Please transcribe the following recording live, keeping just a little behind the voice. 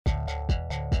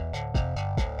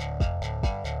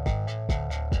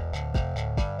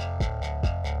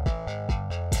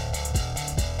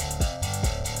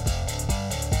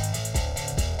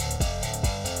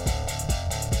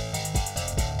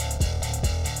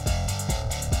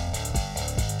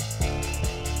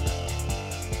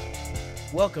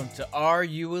Welcome to Are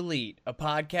You Elite, a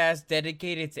podcast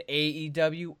dedicated to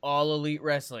AEW All Elite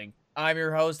Wrestling. I'm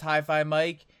your host, Hi-Fi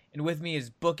Mike, and with me is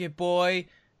Book It Boy,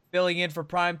 filling in for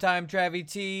Primetime Travie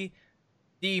T,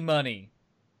 D-Money.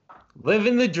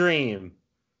 Living the dream.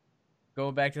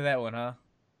 Going back to that one, huh?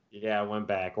 Yeah, I went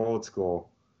back. Old school.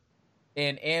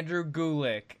 And Andrew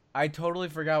Gulick. I totally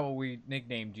forgot what we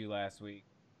nicknamed you last week.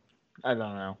 I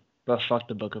don't know. But fuck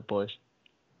the Book It Boys.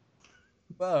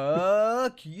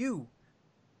 Fuck you.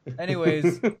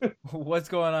 Anyways, what's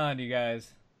going on, you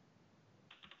guys?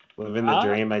 Living the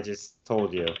dream, I just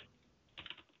told you.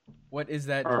 What is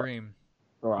that dream?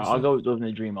 Alright, I'll go with Living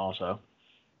the Dream also.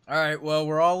 Alright, well,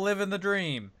 we're all living the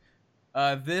dream.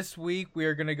 This week, we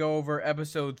are going to go over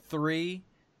episode 3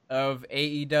 of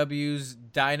AEW's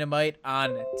Dynamite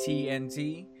on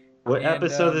TNT. What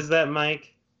episode is that,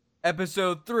 Mike?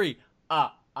 Episode 3.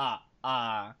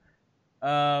 So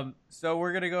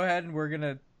we're going to go ahead and we're going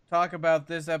to talk about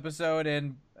this episode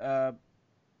and,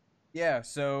 yeah,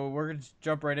 so we're going to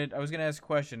jump right in. I was going to ask a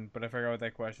question, but I forgot what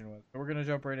that question was. So we're going to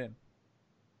jump right in.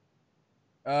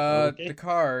 Okay. The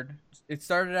card, it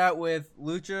started out with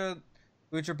Lucha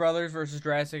Brothers versus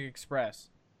Jurassic Express.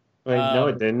 Wait, no,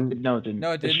 it didn't. No, it didn't.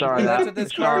 No, it didn't. It started That's out, what this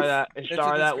it started card- out, it that's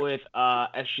started what out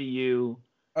this with SCU.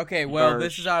 Okay, well, Versus,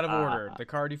 this is out of order. The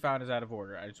card you found is out of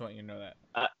order. I just want you to know that.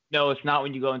 No, it's not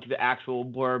when you go into the actual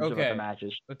blurbs of Okay. the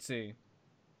matches. Let's see.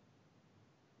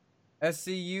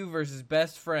 SCU versus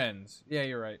Best Friends. Yeah,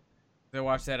 you're right. I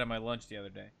watched that on my lunch the other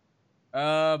day.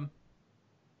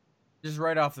 Just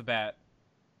right off the bat,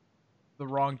 the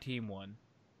wrong team won.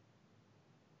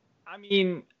 I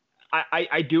mean,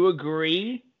 I do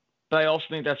agree, but I also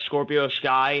think that Scorpio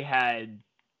Sky had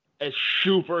a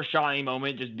super shiny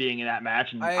moment just being in that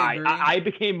match, and I agree. I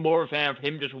became more of a fan of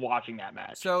him just watching that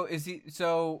match.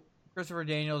 So Christopher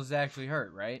Daniels is actually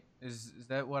hurt, right? Is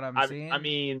that what I'm seeing? I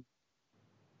mean,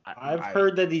 I've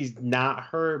heard that he's not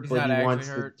hurt, He's but not he actually wants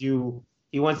hurt.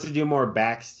 to do more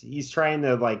backs. He's trying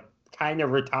to kind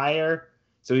of retire,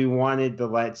 so he wanted to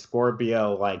let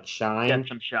Scorpio shine. get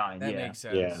some shine. That Yeah, makes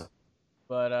sense. Yeah.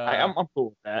 But I'm cool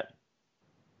with that.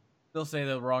 still say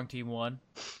the wrong team won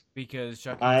because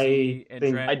Chuck I E. and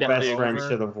think Trent I were definitely Best Friends over.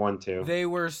 should have won too. They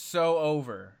were so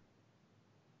over.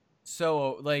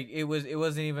 So it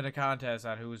wasn't even a contest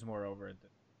on who was more over.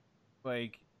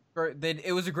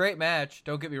 It was a great match.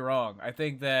 Don't get me wrong. I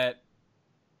think that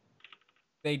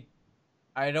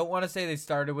I don't want to say they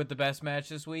started with the best match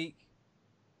this week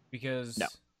because No.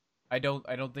 I don't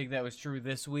think that was true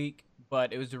this week.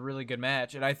 But it was a really good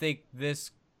match, and I think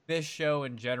this show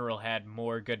in general had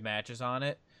more good matches on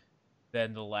it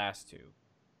than the last two.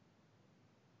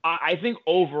 I think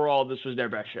overall this was their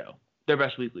best show, their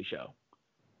best weekly show.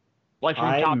 Like from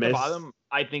I top miss- to bottom,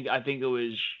 I think it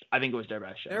was their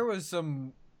best show. There was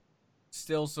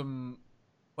still some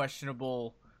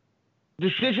questionable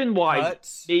Decision wise,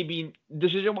 cuts.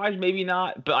 maybe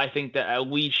not, but I think that at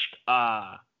least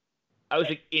I was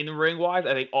in ring wise,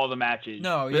 I think all the matches.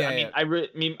 No, but, yeah, I mean, yeah.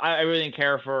 I really didn't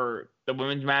care for the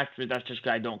women's match, but that's just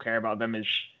 'cause I don't care about them.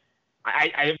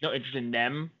 I have no interest in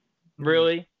them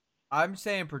really. I'm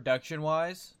saying production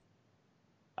wise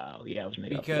Oh yeah, it was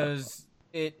made up for that. because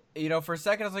it for a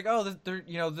second I was like, oh, they're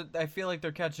I feel like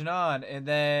they're catching on, and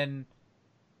then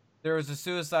there was a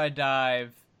suicide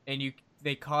dive, and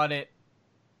they caught it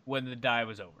when the dive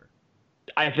was over,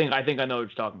 I think I know what you're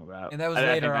talking about. and that was I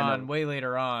think later I know. on, way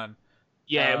later on.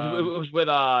 Yeah, it was with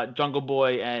Jungle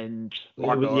Boy and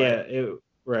Marco.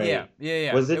 Right.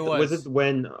 Yeah. Was it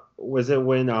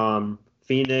when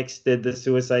Phoenix did the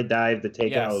suicide dive to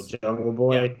take out Yes. Jungle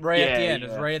Boy? Yeah, right at the Yeah, end. It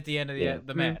was yeah. right at the end of Yeah.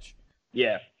 the match.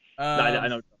 Yeah, I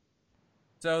know.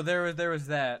 So there was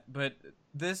that, but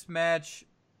this match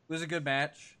was a good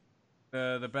match.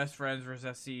 The Best Friends versus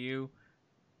SCU.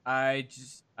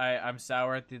 I'm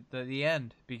sour at the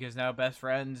end because now Best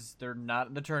Friends, they're not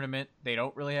in the tournament. They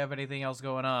don't really have anything else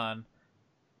going on.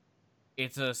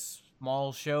 It's a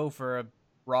small show for a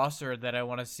roster that I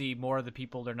want to see more of the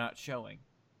people they're not showing.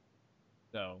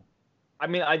 So I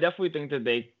mean, I definitely think that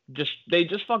they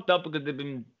just fucked up because they've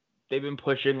been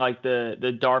pushing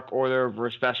the Dark Order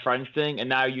versus Best Friends thing, and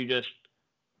now you just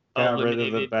Got rid of the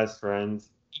eliminated- Best Friends.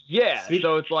 Yeah, Speak-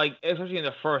 so it's especially in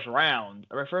the first round,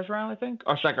 I think,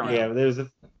 or second round. Yeah, there's a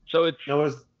So it's no.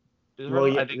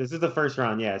 I think, This is the first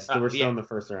round. Yes, we're still yeah. in the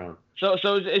first round. so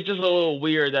it's just a little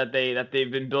weird that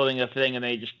they've been building a thing and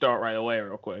they just start right away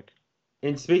real quick.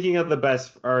 And speaking of not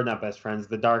best friends,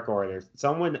 the Dark Order.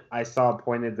 Someone I saw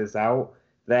pointed this out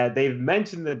that they've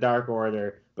mentioned the Dark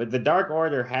Order, but the Dark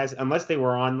Order has, unless they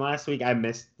were on last week, I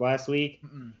missed last week,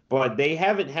 but they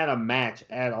haven't had a match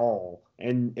at all.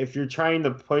 And if you're trying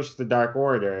to push the Dark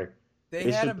Order, They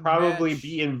It had a should probably match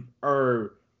be in,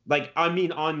 or like, I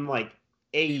mean, on like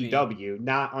TV. AEW,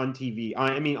 not on TV.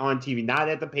 I mean, on TV, not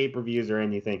at the pay-per-views or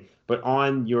anything, but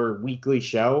on your weekly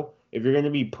show. If you're going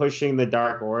to be pushing the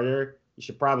Dark Order, you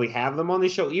should probably have them on the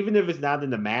show, even if it's not in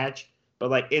the match, but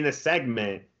like in a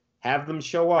segment, have them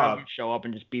show Have them up. show up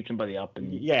and just beat somebody up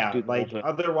and Yeah, do the whole like thing.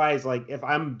 otherwise, like if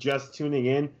I'm just tuning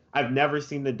in, I've never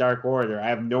seen the Dark Order. I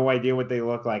have no idea what they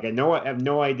look like. I have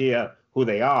no idea who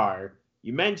they are.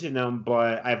 You mention them,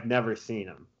 but I've never seen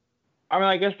them. I mean,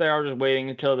 I guess they are just waiting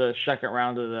until the second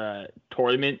round of the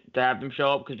tournament to have them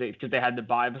show up because they had to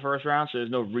buy the first round, so there's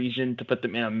no reason to put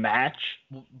them in a match.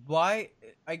 Why?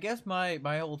 I guess my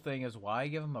whole thing is why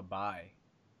give them a bye?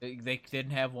 They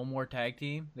didn't have one more tag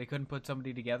team. They couldn't put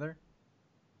somebody together.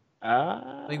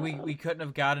 Like we couldn't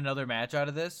have got another match out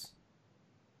of this.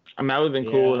 I mean, that would have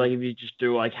been cool, Yeah. like if you just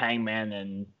threw like Hangman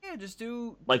and Yeah, just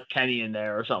do like Kenny in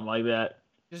there or something like that.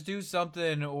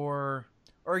 something, or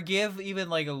give even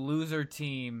like a loser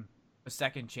team a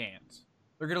second chance.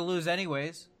 They're gonna lose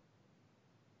anyways.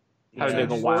 Have Yeah, like a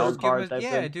just- wild Give card us- type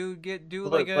yeah, thing. do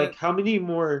But, like a like how many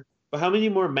more? But how many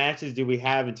more matches do we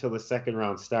have until the second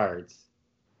round starts?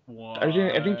 I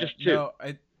think just two. No,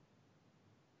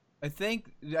 I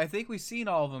think we've seen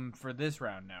all of them for this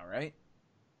round now, right?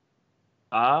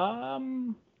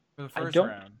 For the first don't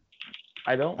round.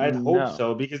 I don't I'd know. hope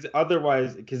so, because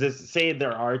otherwise, because it's say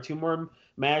there are two more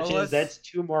matches, let's- that's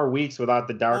 2 more weeks without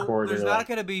the Dark Well, Order. there's like, not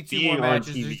going to be two being more on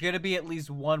matches. TV. There's going to be at least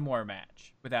one more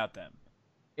match without them.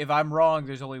 If I'm wrong,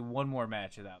 there's only one more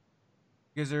match without them.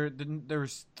 Because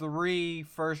there's 3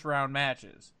 first round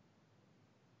matches.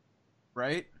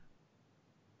 Right?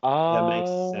 That makes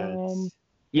sense.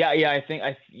 Yeah, I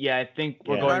think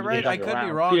we're Yeah. going. Am I to the right? I second could be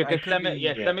round. wrong. Yeah, I 'cause could be-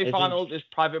 yeah, Yeah, I think- semifinals is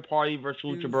Private Party versus 2,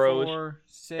 Lucha Bros, 4,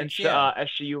 6. and Yeah.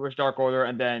 SCU versus Dark Order,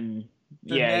 and then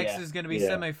So next is going to be Yeah.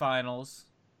 semifinals.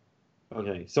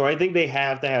 Okay, so I think they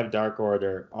have to have Dark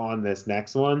Order on this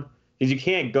next one, because you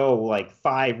can't go like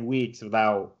 5 weeks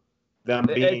without them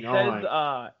being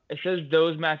on. It says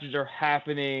those matches are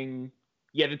happening.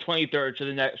 Yeah, the 23rd. So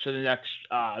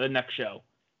the next show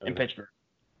in Okay. Pittsburgh.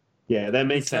 Yeah, that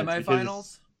makes The sense.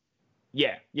 semifinals?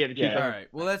 Yeah, the two. Yeah. All right.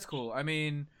 Well, that's cool. I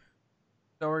mean,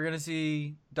 so we're going to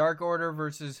see Dark Order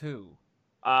versus who?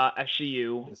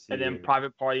 SCU, and then SCU.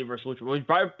 Private Party versus Lucha Bros.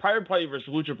 Private Party versus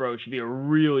Lucha Bros should be a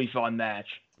really fun match.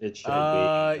 It should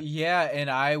be. Yeah, and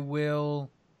I will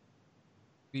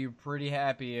be pretty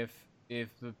happy if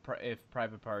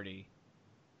Private Party.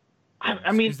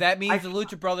 I mean, because that means the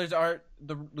Lucha Brothers aren't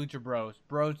the Lucha Bros.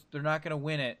 They're not gonna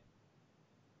win it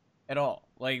at all.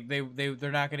 Like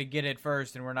they're not gonna get it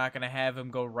first, and we're not gonna have them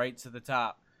go right to the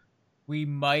top. We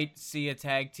might see a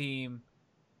tag team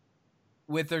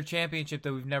with their championship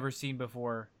that we've never seen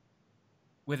before.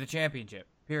 With a championship,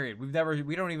 period.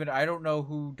 I don't know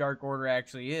who Dark Order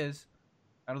actually is.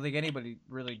 I don't think anybody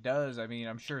really does. I mean,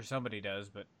 I'm sure somebody does,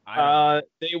 but I don't.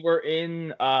 They were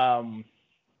in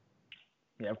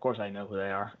yeah, of course I know who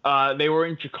they are. They were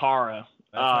in Chikara.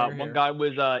 That's why you're One here. guy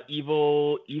was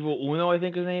Evil Uno, I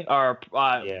think his name, or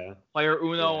Yeah. Player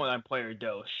Uno, Yeah. and then Player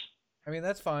Dos. I mean,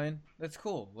 that's fine. That's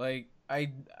cool. Like But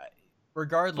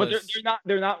regardless.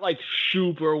 they're not like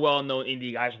super well known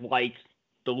indie guys like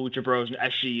the Lucha Bros and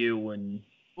SCU and.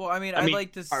 Well, I mean, I I'd mean,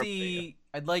 like to our see.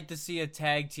 I'd like to see a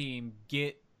tag team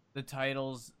get the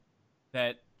titles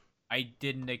that I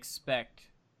didn't expect.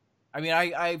 I mean,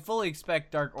 I fully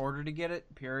expect Dark Order to get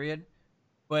it. Period.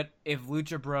 But if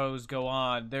Lucha Bros go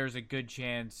on, there's a good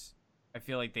chance. I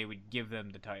feel like they would give them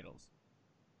the titles.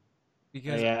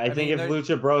 Because Yeah, I think mean, if they're-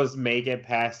 Lucha Bros make it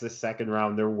past the second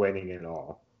round, they're winning it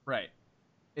all. Right.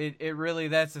 It really,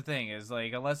 that's the thing, is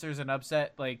like, unless there's an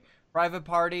upset, like Private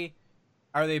Party,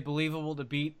 are they believable to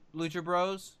beat Lucha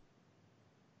Bros?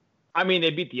 I mean, they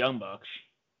beat the Young Bucks.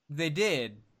 They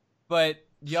did, but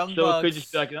Young So Bucks. it could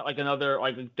just be like another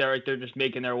they're just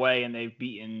making their way and they've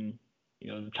beaten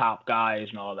the top guys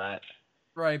and all that.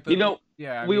 Right, but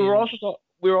yeah, we were also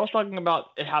talking about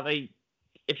how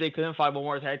if they couldn't find one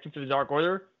more tag team for the Dark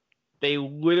Order, they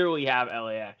literally have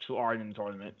LAX who are in the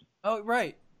tournament. Oh,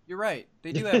 right. You're right.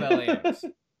 They do have LAX.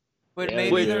 But Yeah,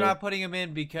 maybe they they're do. not putting them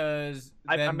in because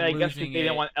I them mean, I guess if they losing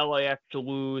didn't it- want LAX to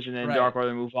lose and then Right. Dark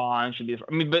Order move on, should be.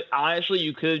 I mean, but honestly,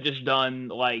 you could have just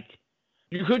done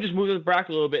you could just move the bracket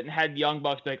a little bit and had Young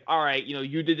Bucks be like, all right,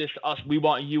 you did this to us. We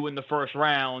want you in the first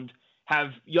round.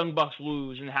 Have Young Bucks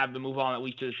lose and have them move on at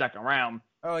least to the second round.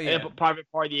 Oh, And yeah. then put Private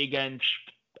Party against,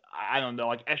 I don't know,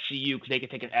 like SCU because they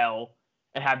could take an L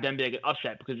and have them be like an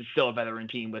upset because it's still a veteran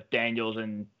team with Daniels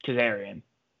and Kazarian.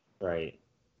 Right.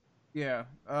 Yeah.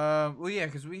 Well, yeah,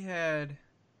 because we had.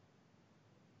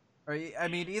 I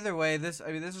mean, either way, this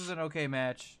was an okay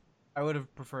match. I would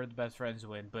have preferred the best friends to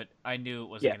win, but I knew it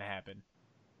wasn't Yeah. gonna happen.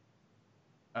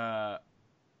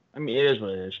 I mean, it is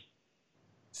what it is.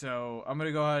 So I'm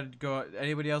gonna go ahead and go.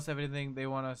 Anybody else have anything they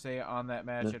want to say on that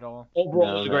match at all? Overall, it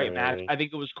No, was a not great match. really. I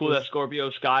think it was cool that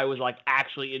Scorpio Sky was like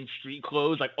actually in street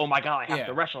clothes. Like, oh my god, I have Yeah.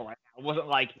 to wrestle right now. It wasn't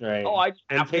like, Right. oh, I just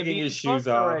And happen to taking be his in shoes trunks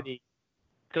off. already.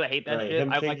 Because I hate that Right, shit. him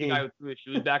I like the thinking- guy who threw his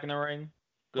shoes back in the ring.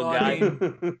 Good Well, I guy.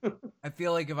 mean, I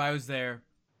feel like if I was there,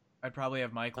 I'd probably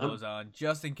have my clothes on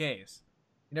just in case.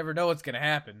 You never know what's gonna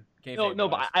happen. No,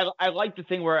 but I like the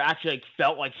thing where it actually like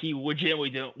felt like he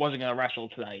legitimately wasn't gonna wrestle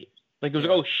tonight. Like it was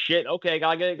Yeah. like, oh shit, okay,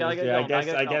 gotta get it Yeah,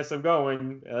 going. I guess I'm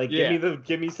going. Like, Yeah.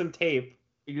 give me some tape.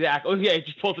 Exactly. Oh yeah, he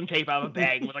just pulled some tape out of a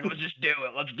bag. Was like, let's just do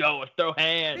it. Let's go. Let's throw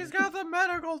hands. He's got the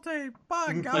medical tape. By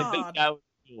I think God. that was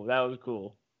cool. That was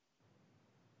cool.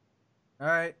 All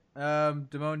right,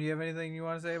 Damone, do you have anything you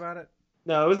want to say about it?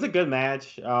 No, it was a good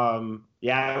match.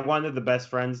 Yeah, I wanted the best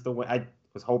friends to win. I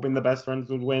was hoping the best friends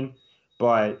would win,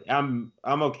 but I'm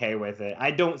okay with it.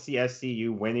 I don't see SCU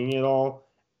winning it all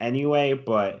anyway,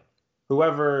 but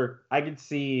whoever I could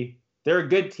see, they're a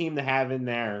good team to have in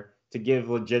there to give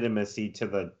legitimacy to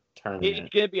the tournament. It's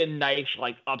gonna be a nice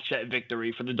like upset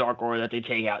victory for the Dark Order that they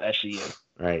take out SCU.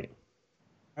 Right.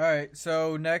 All right,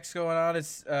 so next going on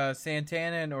is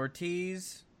Santana and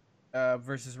Ortiz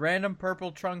versus Random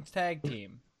Purple Trunks Tag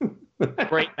Team.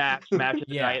 Great match of the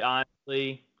Yeah. night.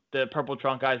 Honestly, the Purple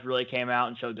Trunk guys really came out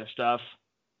and showed their stuff.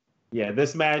 Yeah,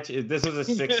 this was a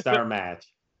 6-star match.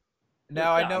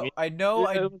 Now Yeah, I know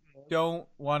I Yeah. don't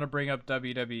want to bring up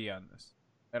WWE on this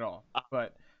at all,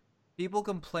 but people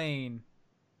complain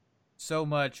so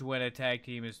much when a tag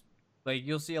team is like,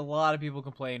 you'll see a lot of people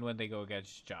complain when they go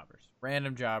against jobbers,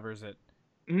 random jobbers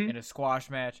in a squash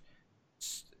match.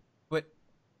 But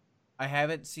I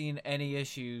haven't seen any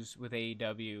issues with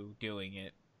AEW doing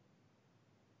it.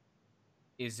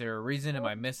 Is there a reason? Am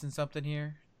I missing something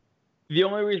here? The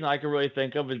only reason I can really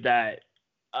think of is that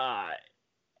I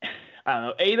don't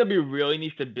know. AEW really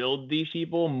needs to build these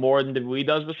people more than WWE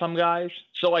does with some guys.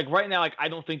 So like right now, like I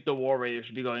don't think the War Raiders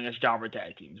should be going as jobber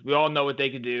tag teams. We all know what they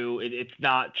could do. It's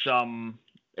not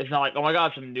like, oh my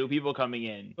god, some new people coming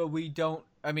in. But we don't.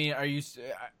 I mean, are you?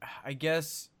 I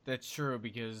guess that's true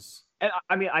because And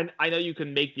I mean, I know you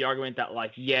can make the argument that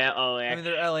like, yeah, LAX. I mean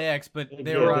they're LAX, but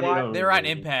they Yeah, were they on don't they were on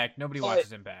really- Impact. Nobody But-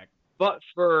 watches Impact. But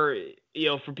for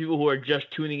for people who are just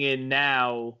tuning in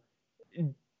now,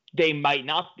 they might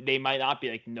not be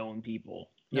like known people.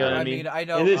 You know what I mean? I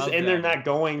know, And they're not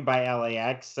going by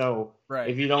LAX, so right.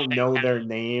 if you don't know their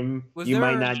name, Was you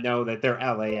might there- not know that they're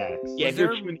LAX. Yeah, Was if you're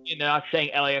there- tuning in, they're not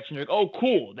saying LAX and you're like, oh,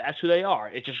 cool, that's who they are.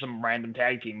 It's just some random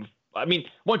tag team. I mean,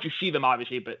 once you see them,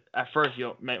 obviously, but at first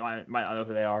you might not know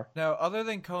who they are. Now, other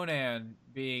than Conan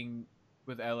being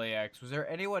with LAX, was there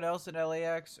anyone else in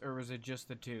LAX, or was it just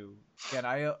the two? Again,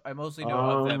 I mostly know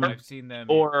of them. I've seen them.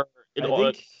 Or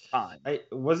I think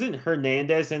wasn't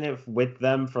Hernandez in it with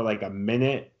them for like a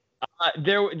minute.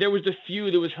 there was a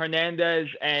few. There was Hernandez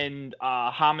and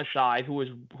Homicide who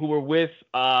were with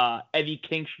Eddie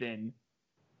Kingston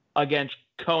against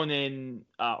Conan,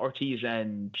 Ortiz,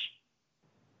 and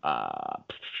I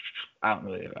don't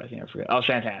really. I think I forget. Oh,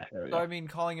 Santana. There we So go. I mean,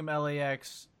 calling him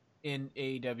LAX in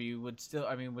AEW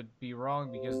would be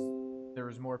wrong because there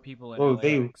was more people in Well,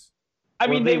 LAX. I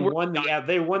mean, they were, won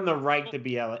they won the right to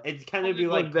be LAX. It's kind of be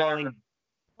One was like their- calling.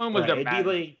 one was Right, their it'd bad. be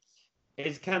like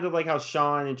it's kind of like how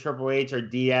Shawn and Triple H are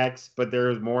DX, but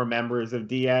there's more members of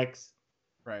DX.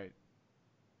 Right.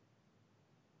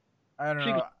 I don't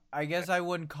know. I guess I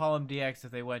wouldn't call them DX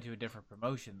if they went to a different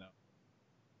promotion, though.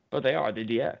 But they are. They're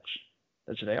DX.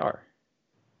 That's what they are.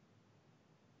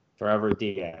 Forever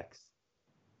DX.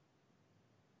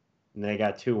 And they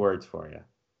got 2 words for you.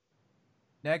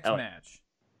 Next Oh. match.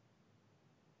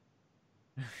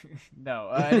 No.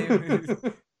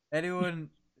 Anyone?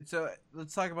 So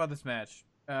let's talk about this match.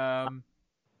 I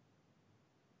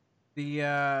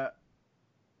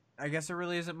guess there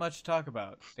really isn't much to talk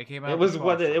about. They came out. It was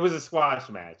a squash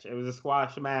match. It was a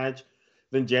squash match.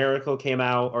 Then Jericho came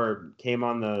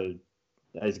on the,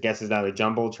 I guess it's not a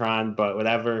Jumbotron, but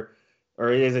whatever, or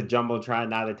it is a Jumbotron,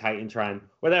 not a Titantron,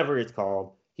 whatever it's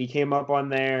called. He came up on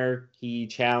there. He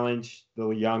challenged the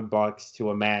Young Bucks to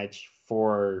a match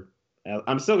for,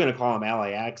 I'm still gonna call him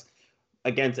LAX,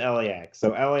 against LAX. So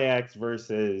LAX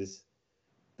versus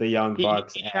the Young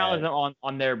Bucks. He challenged them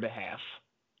on their behalf.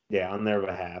 Yeah, on their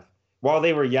behalf. While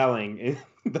they were yelling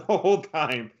the whole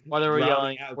time. While they were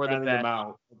drowning yelling, out- we're the drowning them best.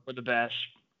 out. We're the best.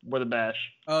 We're the best.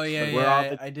 Oh yeah, Like,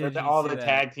 yeah. I did. where all see the that.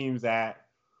 tag teams at.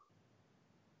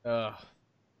 Ugh.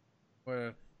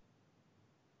 I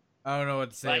don't know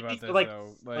what to say about this like,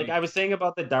 though. Like I was saying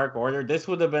about the Dark Order, this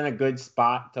would have been a good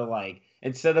spot to like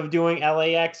instead of doing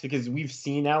LAX, because we've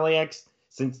seen LAX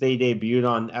since they debuted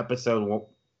on episode one.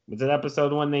 Was it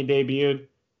episode 1 they debuted?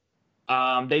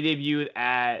 They debuted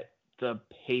at the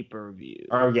pay-per-view.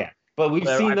 Or yeah, but we've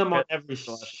Well, seen I them on forget every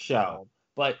what it's show. called.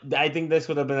 But I think this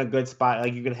would have been a good spot.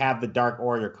 Like you could have the Dark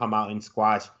Order come out and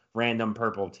squash random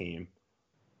purple team.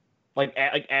 Like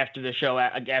after the show,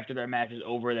 like after their match is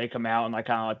over, they come out and like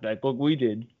kind of like, look, we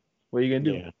did. What are you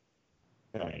gonna do?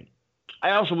 Yeah. Right.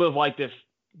 I also would have liked if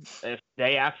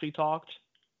they actually talked,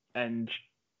 and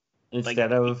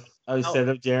Instead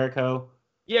of Jericho.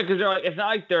 yeah, because they're like, it's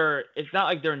not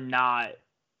like they're not.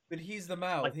 But he's the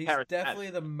mouth. Like He's Paris- definitely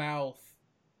the mouth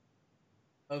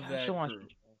of I that still want group.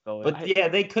 But yeah,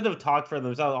 they could have talked for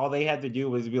themselves. All they had to do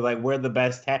was be like, "We're the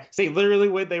best." Say literally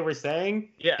what they were saying,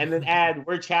 yeah, and then add,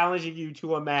 "We're challenging you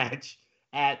to a match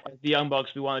at." like the Young Bucks,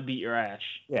 we want to beat your ass.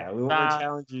 Yeah, we want to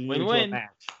challenge you to a win-win.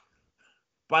 match.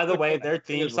 By the way, their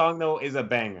theme song though is a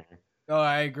banger. Oh,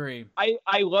 I agree. I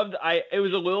loved it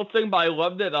was a little thing, but I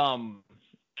loved it. I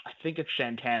think it's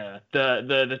Santana,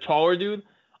 the taller dude.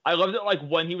 I loved it. Like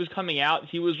when he was coming out,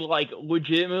 he was like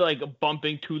legitimately like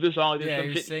bumping to the song. Like, Yeah, some he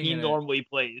was shit he singing it. normally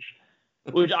plays,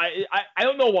 which I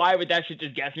don't know why, but that shit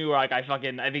just gets me. Where like I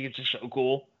think it's just so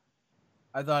cool.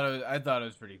 I thought it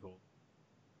was pretty cool.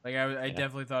 Like I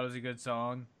definitely thought it was a good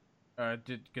song,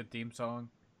 good theme song.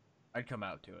 I'd come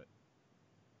out to it.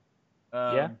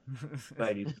 Yeah.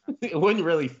 But It wouldn't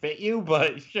really fit you,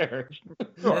 but sure.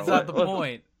 That's not the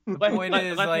point. The point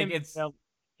is like him, it's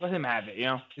let him have it. You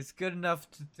know. it's good enough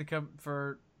to come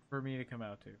for me to come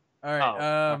out to. All right.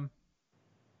 Oh.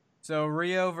 So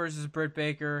Rio versus Britt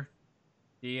Baker,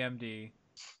 DMD.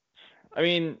 I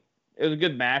mean, it was a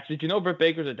good match. Did you know Britt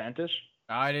Baker's a dentist?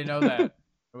 I didn't know that.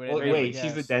 Wait,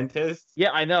 she's a dentist?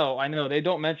 Yeah, I know. They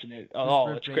don't mention it at all.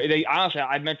 Britt It's Baker? great. Honestly,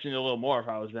 I'd mention it a little more if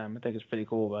I was them. I think it's pretty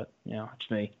cool, but you know, it's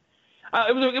me.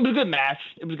 It was a good match.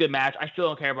 It was a good match. I still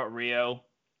don't care about Rio.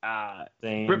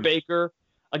 Same. Britt Baker,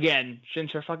 again,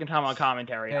 since her fucking time on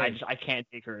commentary, Hey. I can't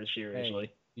take her as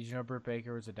seriously. Did you know Britt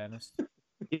Baker was a dentist?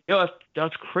 You know,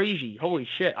 that's crazy. Holy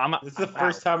shit! This is the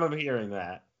first time I'm hearing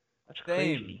that. That's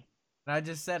Same. crazy. And I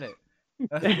just said it.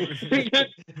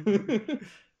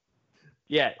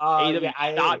 Yeah, yeah,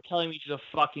 stop telling me she's a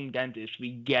fucking dentist.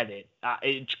 We get it.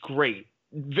 It's great.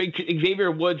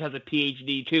 Xavier Woods has a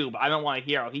PhD too, but I don't want to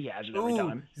hear how he has it every Ooh,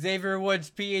 time. Xavier Woods'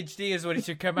 PhD is what he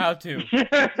should come out to.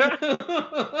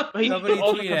 He Somebody should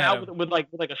also tweet come at out him. with like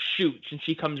a suit, since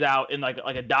she comes out in like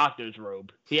a doctor's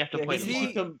robe. He has to Yeah, play is the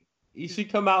he- part. you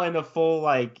should come out in a full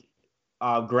like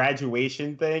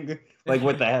graduation thing, like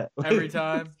with the Every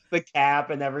time. the cap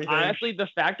and everything. Honestly, the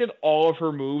fact that all of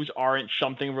her moves aren't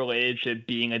something related to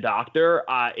being a doctor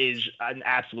is an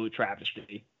absolute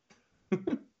travesty.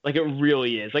 Like it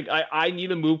really is. Like I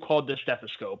need a move called the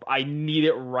stethoscope. I need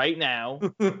it right now.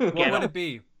 What Get would him. it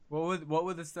be? What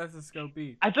would the stethoscope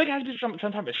be? I think it has to be some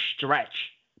type of stretch,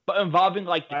 but involving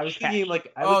like the I was chest. thinking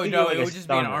like Oh no, like it a would just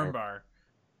be an stunner. armbar.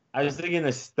 I was thinking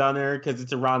a stunner because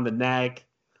it's around the neck.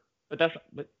 But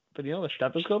you know what a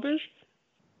stethoscope is?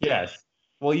 Yes.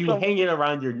 Well, you So- hang it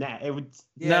around your neck. It would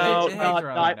Yeah, No, it hangs no,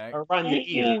 around not- the neck. around your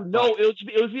ear. Ooh, no, it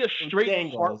would be a straight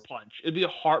dangles. heart punch. It'd be a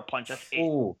heart punch. That's it.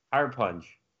 Ooh, heart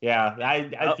punch. Yeah, I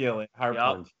Yep. feel it. Heart Yep.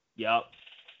 punch. Yep.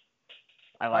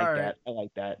 I like Alright. that. I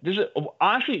like that. This is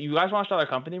honestly, you guys want to start a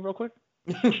company real quick?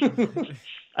 I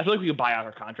feel like we could buy out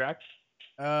our contract.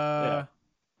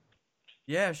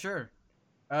 Yeah, sure.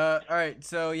 All right.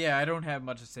 So yeah, I don't have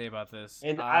much to say about this.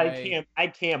 And I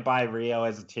can't buy Rio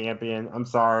as a champion. I'm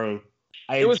sorry.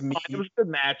 It was It's me. fun. It was a good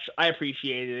match. I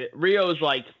appreciated it. Rio's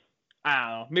like, I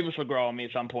don't know, maybe she'll grow on me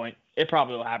at some point. It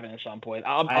probably will happen at some point.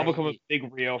 I'll become a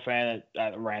big Rio fan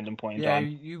at a random point in Yeah,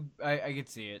 time. I could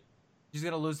see it. She's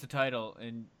gonna lose the title,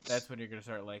 and that's when you're gonna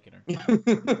start liking her. I'd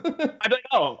be like,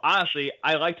 oh, honestly,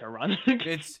 I liked her run.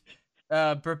 It's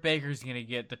Britt Baker's gonna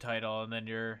get the title, and then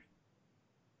you're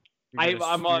I'm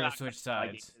gonna on switch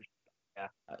sides.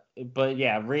 But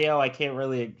yeah, Rio, I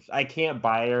can't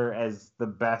buy her as the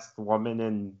best woman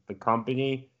in the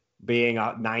company, being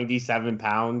 97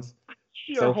 pounds.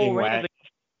 Her Soaking whole reign wet. is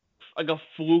like a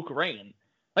fluke reign.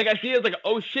 Like I see it as like,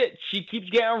 oh shit, she keeps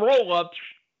getting roll ups.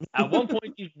 At one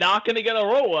point, she's not gonna get a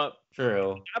roll up.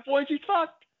 True. At that point, she's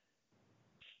fucked.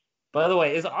 By the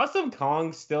way, is Awesome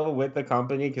Kong still with the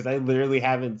company? Because I literally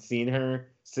haven't seen her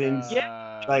since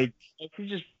like She's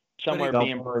just somewhere Double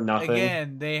being. or nothing.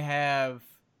 again, they have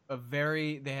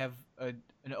an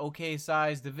okay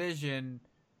sized division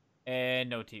and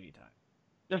no TV time.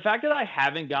 The fact that I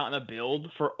haven't gotten a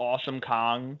build for Awesome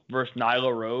Kong versus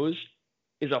Nyla Rose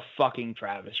is a fucking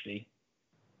travesty.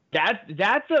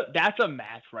 That's a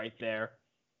match right there.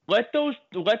 let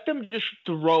them just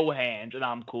throw hands, and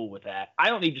I'm cool with that. I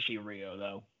don't need to see Rio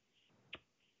though.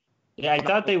 Yeah, I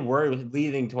thought they were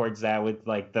leading towards that with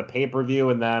like the pay-per-view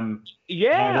and them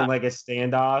Yeah, having like a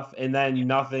standoff, and then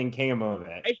nothing came of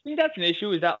it. I think that's an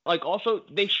issue. Is that like also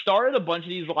they started a bunch of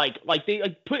these like they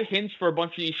like put hints for a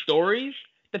bunch of these stories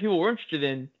that people were interested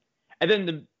in, and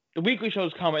then the weekly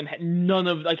shows come and none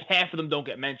of like half of them don't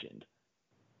get mentioned.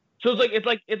 So it's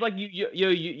like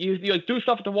you like threw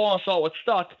stuff at the wall and saw what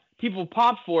stuck. People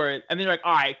popped for it, and they're like,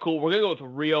 all right, cool, we're gonna go with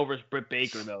Rio versus Britt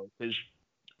Baker though, because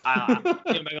I'm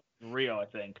gonna Rio, I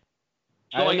think.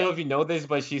 So, I don't know if you know this,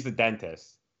 but she's a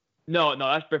dentist. No,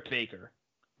 that's Britt Baker.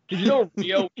 Did you know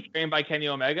Rio was trained by Kenny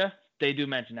Omega? They do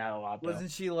mention that a lot, though.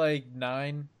 Wasn't she like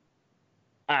 9?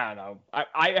 I don't know.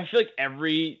 I feel like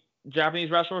every Japanese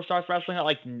wrestler starts wrestling at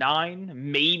like 9,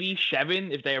 maybe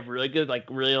 7, if they have really good, like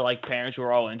really like parents who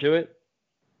are all into it.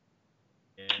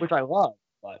 Yeah. Which I love,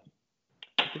 but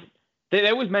they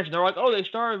always mention they're like, oh, they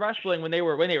started wrestling when they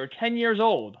were 10 years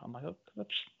old. I'm like, oh, that's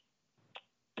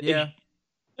Yeah.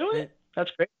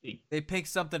 That's crazy. They pick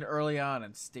something early on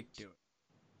and stick to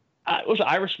it. Listen,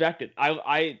 I respect it.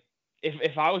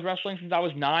 If I was wrestling since I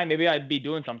was 9, maybe I'd be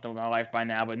doing something with my life by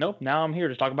now. But nope, now I'm here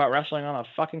to talk about wrestling on a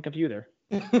fucking computer.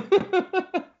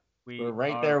 We're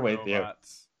right there with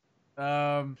robots.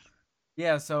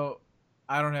 Yeah. So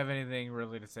I don't have anything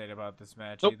really to say about this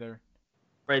match Nope. either.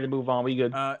 Ready to move on? We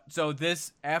good? So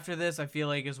after this, I feel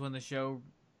like is when the show.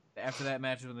 After that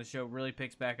match is when the show really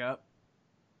picks back up.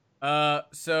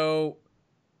 So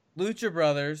Lucha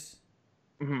Brothers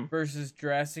versus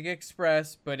Jurassic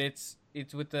Express, but it's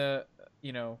with the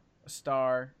a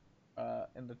star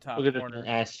in the top corner.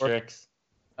 Asterisk.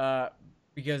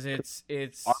 Because it's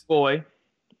our boy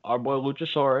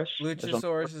Luchasaurus.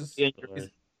 Luchasaurus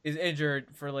is injured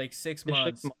for like 6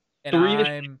 months, and 3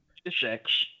 to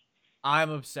 6.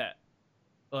 I'm upset.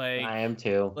 Like I am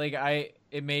too. Like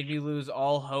it made me lose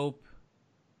all hope.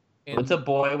 What's a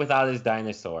boy without his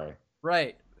dinosaur?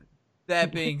 Right.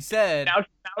 That being said, now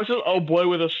it's just oh boy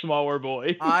with a smaller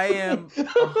boy. I am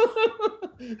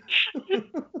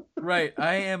right.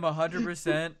 I am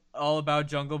 100% all about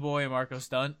Jungle Boy and Marco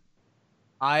Stunt.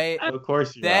 Of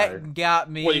course you that are.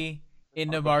 got me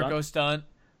into Marco Marco Stunt.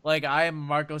 Like I am a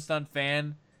Marco Stunt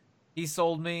fan. He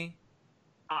sold me.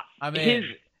 I'm in.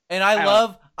 And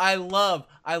I love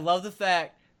the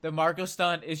fact that Marco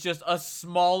Stunt is just a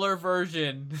smaller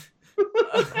version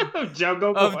of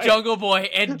Jungle Boy,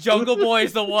 and Jungle Boy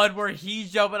is the one where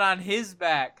he's jumping on his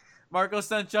back. Marco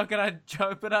Stunt jumping on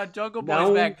Jungle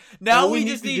Boy's back. Now we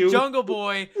just need Jungle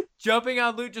Boy jumping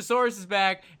on Luchasaurus's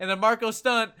back, and then Marco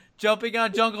Stunt jumping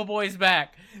on Jungle Boy's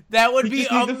back. That would be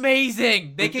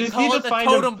amazing. They can call it the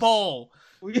totem pole.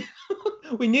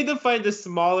 We need to find a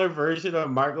smaller version of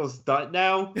Marco Stunt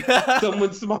now.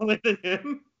 Someone smaller than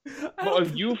him. Well,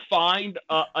 if you find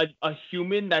a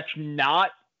human that's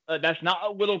not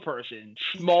a little person,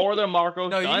 smaller than Marco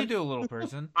Stunt, you can do a little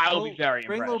person. I'll be very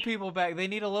bring impressed. Little people back. They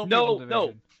need a little people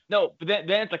division. No, but then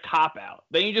it's a cop out.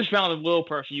 Then you just found a little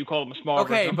person. You call him a smaller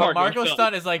person. Okay, but Marco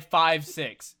Stunt is like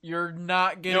 5'6". You're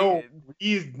not getting. No,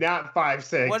 he's not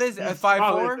 5'6". What is it?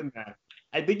 5'4"?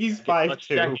 I think he's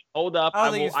 5'2". Hold up. I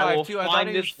think he's 5'2". I thought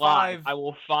he was 5. I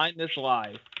will find this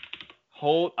live.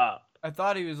 Hold up. I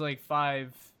thought he was like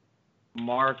 5.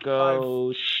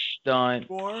 Marco Stunt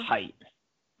 4? height.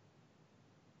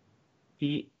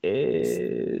 He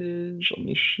is. Let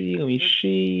me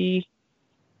see.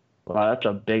 Wow, that's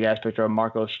a big ass picture of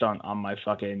Marco Stunt on my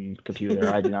fucking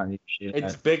computer. I did not need to see that.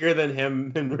 It's bigger than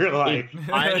him in real life.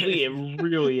 Honestly, it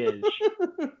really is.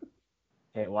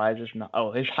 Okay, why is this not?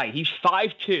 Oh, his height. He's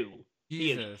 5'2". Jesus.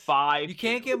 He is 5'2". You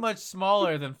can't get much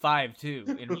smaller than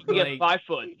 5'2". We get 5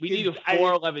 foot. We need a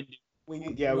 4'11".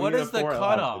 What is the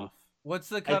cutoff? What's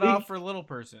the cutoff for little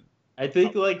person? I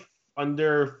think like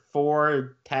under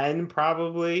 4'10"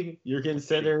 probably. You're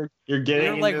considered. You're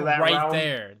getting like into that right realm.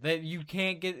 there. That you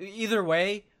can't get either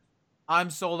way. I'm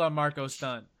sold on Marco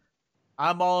Stunt.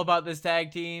 I'm all about this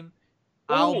tag team.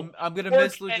 I'm gonna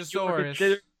miss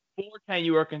Luchasaurus. 4'10",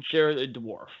 you are considered a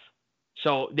dwarf.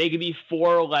 So they could be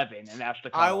 4'11", and that's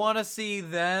the cutoff. I want to see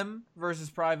them versus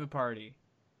Private Party.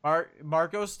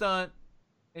 Marco Stunt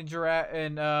and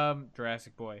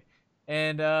Jurassic Boy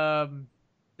and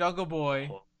Jungle Boy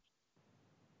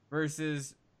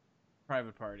versus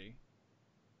Private Party.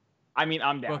 I mean,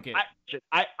 I'm down. Book it.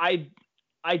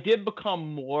 I did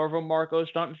become more of a Marco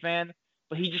Stunt fan,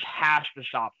 but he just has to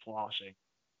stop flossing.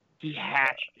 He has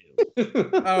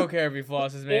to. I don't care if he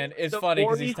flosses, man. It's funny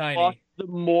because he's tiny. Flosses, the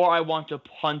more I want to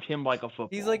punt him like a football.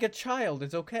 He's like a child.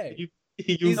 It's okay.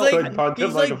 He's like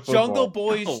Jungle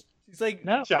Boy's. He's like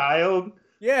child.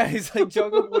 Yeah, he's like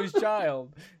Jungle Boy's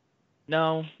child.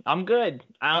 No, I'm good.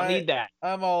 I don't need that.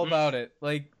 I'm all about it.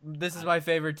 Like, this is my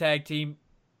favorite tag team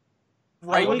I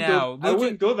right wouldn't now. I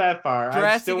wouldn't go that far.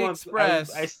 Jurassic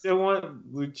Express. I still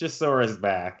want Luchasaurus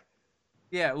back.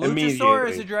 Yeah, Luchasaurus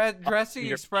Immediately. and Jurassic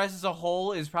Express as a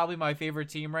whole is probably my favorite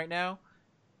team right now.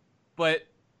 But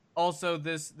also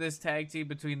this tag team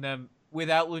between them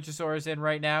without Luchasaurus in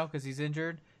right now because he's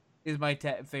injured is my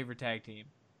favorite tag team.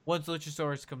 Once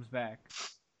Luchasaurus comes back.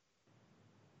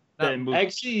 Then I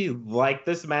actually like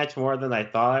this match more than I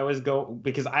thought I was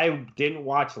because I didn't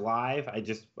watch live.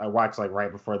 I watched like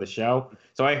right before the show.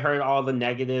 So I heard all the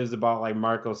negatives about like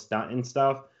Marco Stunt and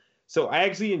stuff. So I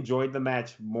actually enjoyed the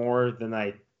match more than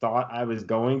I thought I was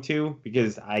going to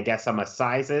because I guess I'm a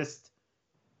sizist.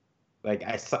 Like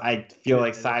I feel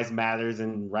like size matters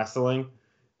in wrestling.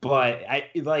 But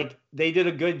they did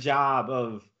a good job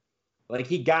of like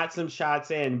he got some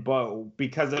shots in, but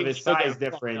because of He was his still size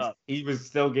getting fucked difference, up. he was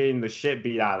still getting the shit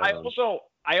beat out of him.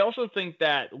 I also think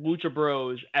that Lucha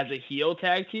Bros as a heel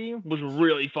tag team was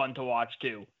really fun to watch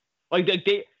too. Like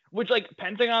which like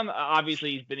Pentagon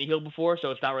obviously he's been a heel before,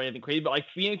 so it's not really anything crazy. But like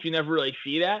Phoenix, you never really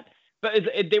see that. But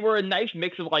they were a nice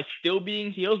mix of like still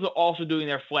being heels, but also doing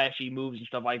their flashy moves and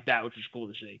stuff like that, which was cool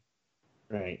to see.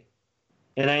 Right.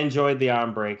 And I enjoyed the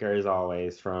arm breaker as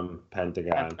always from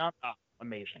Pentagon.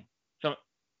 Amazing. So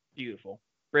beautiful.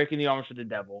 Breaking the arms for the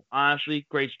devil. Honestly,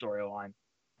 great storyline.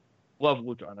 Love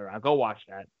Lucha Underground. Go watch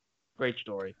that. Great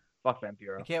story. Fuck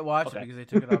Vampiro. I can't watch it because they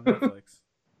took it off Netflix.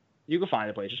 You can find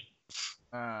it places.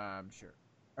 I'm sure.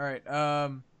 All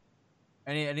right.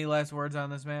 Any last words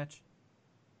on this match?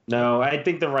 No, I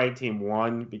think the right team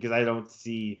won because I don't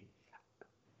see.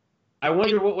 I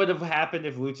wonder what would have happened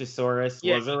if Luchasaurus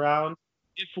was around.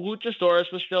 If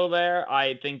Luchasaurus was still there,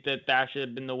 I think that should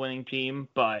have been the winning team.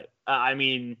 But I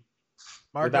mean,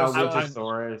 without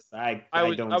Luchasaurus, I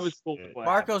was cool.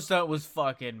 Marco Stunt was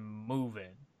fucking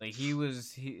moving. Like he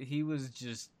was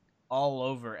just all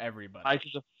over everybody. I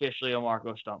just officially a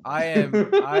Marco Stunt. I am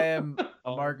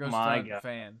a Marco Stunt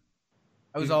fan.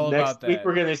 I was all about that. Next week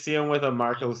we're gonna see him with a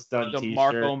Marco Stunt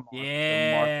t-shirt.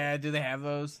 Yeah, do they have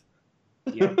those?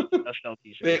 Yeah, does sell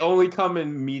t-shirts. They only come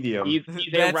in medium.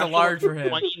 That's a large for him.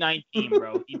 2019,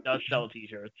 bro. He does sell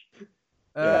t-shirts.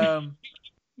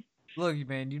 Look,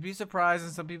 man, you'd be surprised,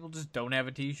 and some people just don't have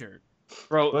a t-shirt.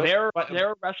 Bro, there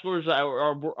are wrestlers that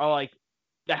are like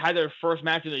that had their first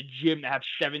match in the gym that have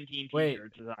 17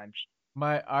 t-shirts at times.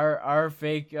 Our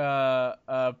fake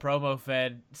promo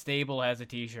fed stable has a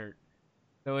t-shirt,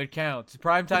 so it counts.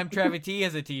 Primetime Travis T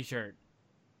has a t-shirt.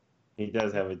 He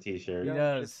does have a t-shirt. He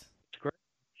does. It's great.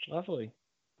 It's lovely.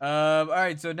 All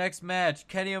right, so next match,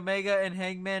 Kenny Omega and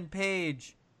Hangman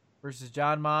Page versus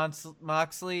Jon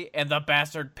Moxley and the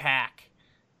Bastard Pack.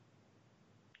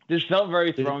 This felt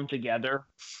very thrown together.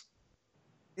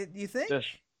 You think?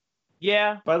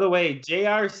 Yeah. By the way,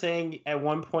 JR saying at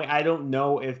one point, I don't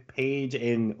know if Page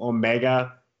and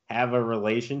Omega have a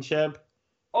relationship.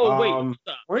 Oh, wait.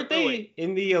 Weren't they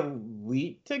in the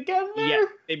Elite together? Yeah,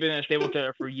 they've been in a stable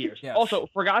together for years. Yes. Also,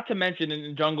 forgot to mention in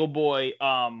the Jungle Boy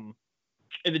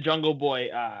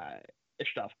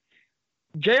stuff.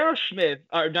 J.R. Smith,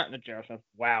 or not J.R. Smith.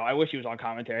 Wow, I wish he was on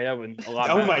commentary. That would a lot.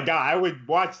 Oh my god, I would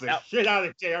watch the shit out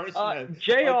of J.R. Smith.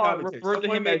 J.R. referred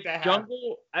to him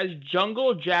as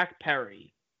Jungle Jack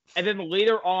Perry, and then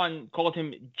later on called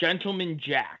him Gentleman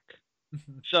Jack.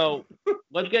 So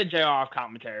let's get JR off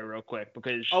commentary real quick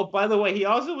because. Oh, by the way, he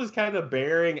also was kind of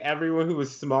burying everyone who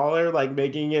was smaller, like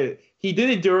making it. He did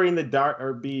it during the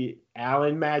Darby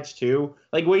Allin match too.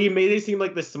 Like where you made it seem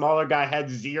like the smaller guy had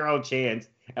zero chance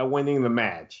at winning the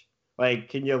match. Like,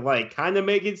 can you like kind of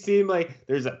make it seem like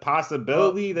there's a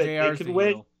possibility that they could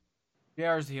win?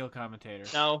 JR's the heel commentator.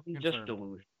 No, he's just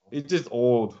delusional. It's just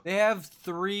old. They have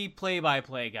 3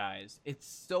 play-by-play guys. It's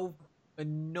so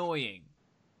annoying.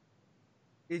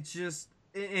 It's just,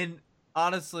 and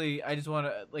honestly, I just want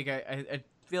to, like, I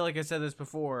feel like I said this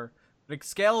before, but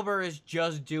Excalibur is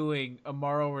just doing a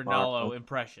Mauro Ranallo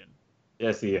impression.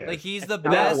 Yes, he is. Like, he's the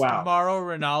best Mauro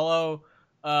Ranallo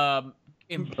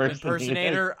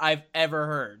impersonator I've ever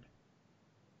heard.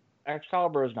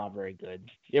 Excalibur is not very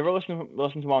good. You ever listen to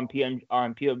him on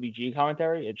PWG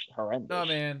commentary? It's horrendous. No,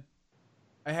 man.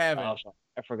 I haven't.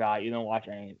 I forgot. You don't watch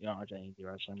any indie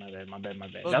wrestling. My bad.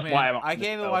 Look, That's man, why I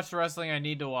can't even watch the wrestling I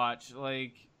need to watch.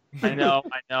 Like, I know.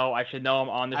 I should know I'm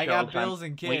on the show. I got bills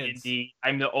and kids.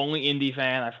 I'm the only indie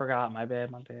fan. I forgot. My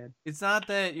bad. It's not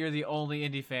that you're the only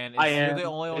indie fan. You're the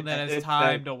only one that has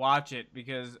time to watch it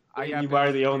because you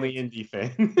are the only indie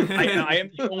fan. I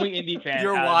am the only indie fan.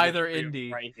 You're why they're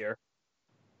indie right here.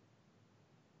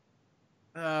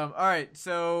 All right,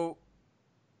 so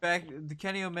Back the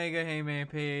Kenny Omega, Hangman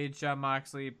Page, Jon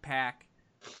Moxley, Pac.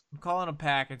 I'm calling him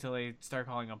Pac until they start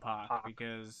calling him Pac Pac.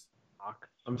 because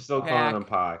I'm still Pac. calling him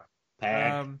Pac.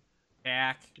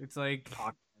 Pac. It's like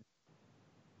Pac.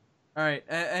 all right.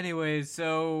 Anyways,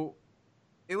 so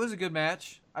it was a good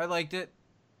match. I liked it.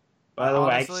 By the way,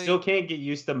 I Honestly, still can't get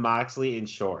used to Moxley in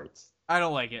shorts. I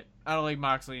don't like it. I don't like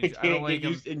Moxley. I I don't can't like get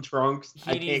him. used in trunks. He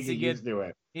I can't needs to get get used to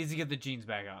it. needs to get the jeans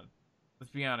back on.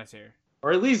 Let's be honest here.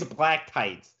 Or at least black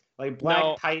tights. Like black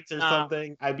No, tights or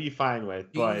something, I'd be fine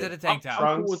with. Jeans and a But tank top.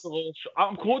 trunks,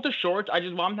 I'm cool with the shorts. I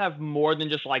just want him to have more than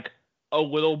just like a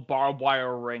little barbed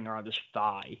wire ring around his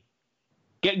thigh.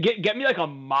 Get me like a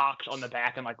Mox on the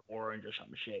back and like orange or some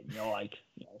shit.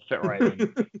 Fit right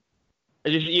in.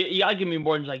 It's just, you gotta give me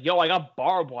more than just like, yo, I got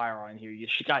barbed wire on here. You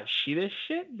guys see this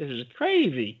shit? This is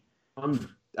crazy.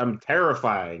 I'm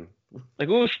terrifying. Like,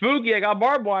 ooh, spooky. I got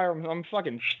barbed wire. I'm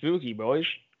fucking spooky, boys.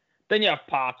 Then you have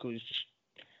Pac, who's just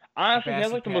honestly, he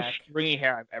has like the most stringy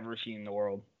hair I've ever seen in the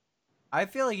world. I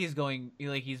feel like he's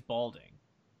balding.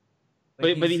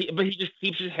 Like but he just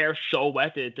keeps his hair so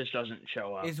wet that it just doesn't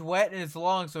show up. It's wet and it's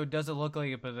long, so it doesn't look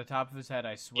like it. But the top of his head,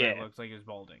 I swear, Yeah. it looks like he's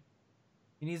balding.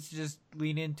 He needs to just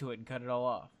lean into it and cut it all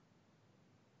off.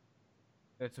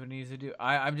 That's what he needs to do.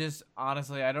 I'm just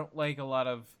honestly, I don't like a lot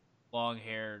of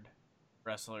long-haired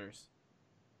wrestlers.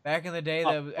 Back in the day,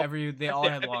 they all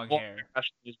had long hair.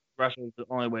 Wrestling's the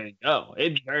only way to go.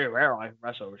 It's very rare I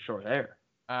wrestle with short hair.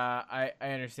 I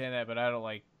understand that, but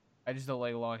I just don't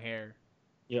like long hair.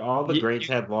 Yeah, all the greats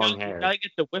had long hair. You gotta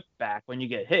get the whip back when you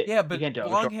get hit. Yeah, but you can't do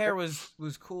long hair was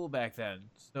cool back then.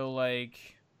 So like,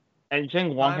 and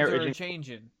saying long hair times are isn't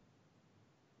changing.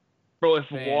 Bro,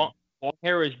 if Man. long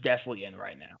hair is definitely in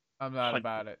right now. I'm not Like-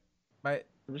 about it.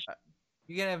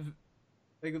 You can have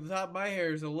like the top of my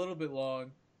hair is a little bit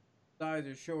long, sides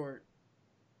are short.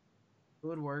 It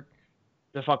would work.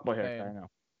 The fuckboy hair, Man. I know.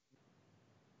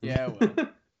 Yeah, it will.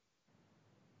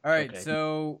 All right, Okay.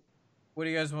 so what do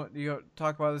you guys want? Do you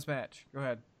talk about this match? Go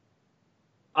ahead.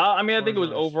 I mean, I think it was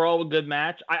Nice. overall a good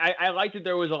match. I liked that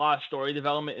there was a lot of story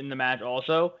development in the match.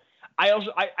 Also,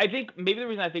 I think maybe the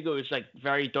reason I think it was like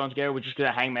very thrown together was just because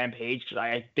of Hangman Page, because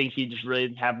I think he just really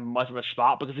didn't have much of a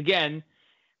spot. Because again,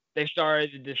 they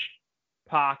started this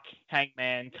Pac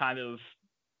Hangman kind of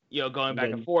going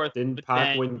back and forth. Didn't but Pac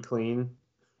then- win clean?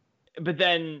 But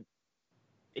then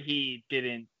he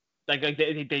didn't. Like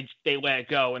they let it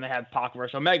go and they had Pac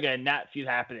versus Omega and that feud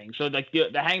happening. So like the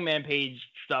Hangman Page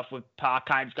stuff with Pac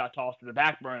kind of just got tossed to the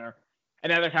back burner.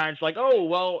 And now they're kind of just like, oh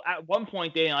well, at one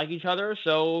point they didn't like each other,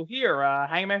 so here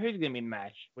Hangman Page is gonna be in the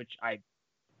match, which doesn't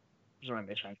really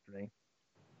make sense to me.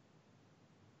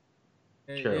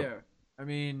 True. Yeah, I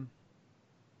mean,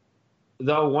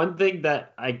 Though one thing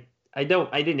that I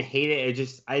didn't hate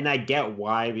it. And I get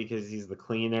why, because he's the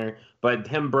cleaner. But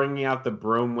him bringing out the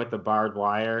broom with the barbed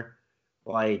wire,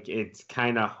 like, it's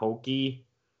kind of hokey.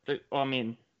 Well, I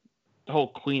mean, the whole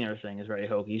cleaner thing is very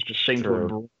hokey. He's just singing to a True.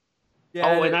 broom.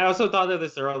 yeah. Oh, and I also thought of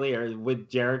this earlier with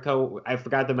Jericho. I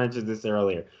forgot to mention this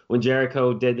earlier. When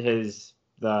Jericho did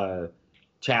the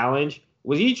challenge,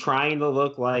 was he trying to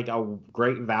look like a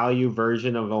great value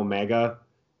version of Omega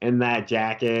in that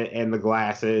jacket and the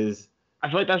glasses? I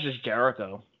feel like that's just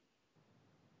Jericho.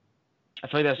 I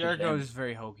feel like that's Jericho just is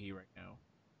very hokey right now.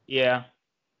 yeah.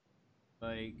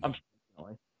 Like,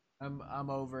 Unfortunately. I'm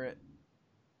over it.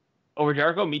 Over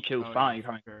Jericho, me too. Oh, Fine, yeah,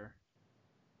 fine. sure.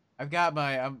 I've got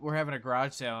we're having a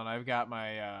garage sale, and I've got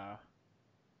my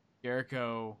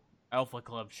Jericho Alpha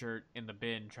Club shirt in the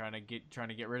bin, trying to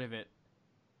get rid of it.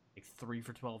 Like 3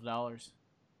 for $12.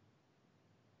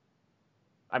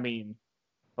 I mean,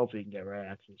 hopefully you can get rid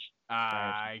of it.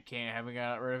 Haven't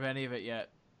got rid of any of it yet.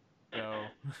 So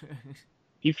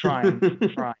Keep trying.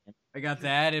 Keep trying. I got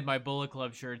that and my Bullet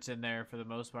Club shirts in there for the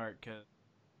most part. Cause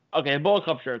Okay, Bullet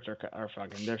Club shirts are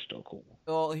fucking. They're still cool.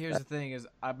 well, here's the thing: is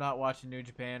I'm not watching New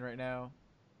Japan right now,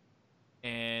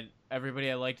 and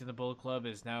everybody I liked in the Bullet Club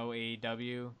is now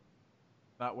AEW.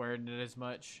 Not wearing it as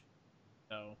much,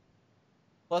 so.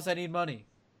 Plus, I need money.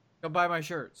 Come buy my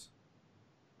shirts.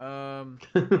 Wow,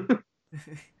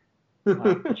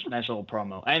 that's a nice little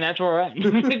promo, and that's where we're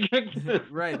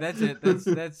at. Right, that's it.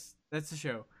 That's the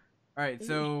show. All right,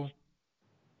 so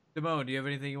Damone, do you have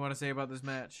anything you want to say about this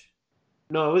match?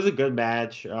 No, it was a good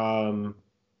match.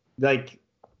 Like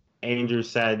Andrew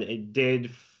said, it did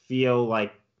feel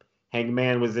like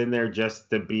Hangman was in there just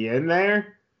to be in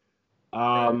there.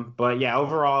 But yeah,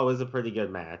 overall, it was a pretty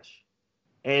good match.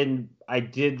 And I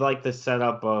did like the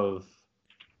setup of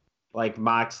like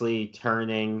Moxley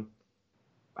turning.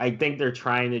 I think they're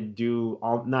trying to do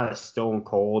not a Stone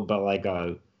Cold, but like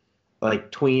a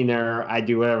like tweener, I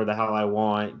do whatever the hell I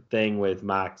want thing with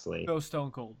Moxley. Go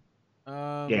Stone Cold.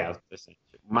 Yeah,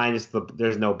 minus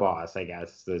there's no boss, I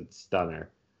guess. The stunner.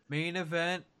 Main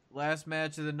event, last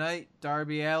match of the night: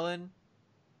 Darby Allin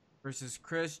versus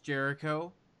Chris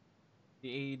Jericho,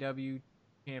 the AEW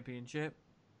Championship.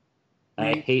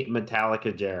 I hate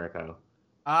Metallica Jericho.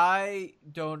 I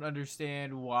don't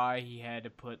understand why he had to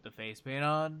put the face paint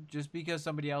on. Just because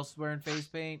somebody else is wearing face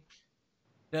paint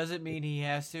doesn't mean he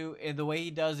has to. And the way he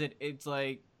does it, it's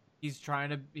like he's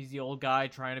the old guy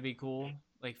trying to be cool,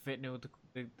 like fitting in with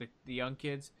the young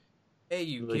kids. Hey,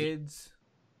 you kids.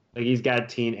 Like he's got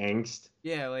teen angst.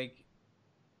 Yeah, like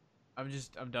I'm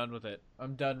done with it.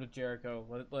 I'm done with Jericho.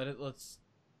 Let's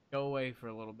go away for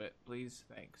a little bit, please.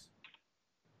 Thanks.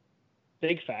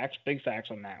 Big facts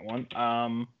on that one.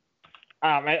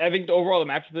 I think overall the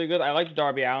match was really good. I liked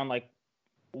Darby Allin, like,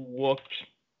 looked.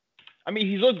 I mean,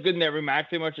 he's looked good in every match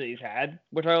pretty much that he's had,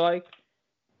 which I like.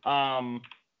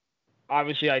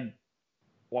 Obviously, I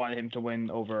wanted him to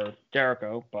win over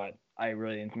Jericho, but I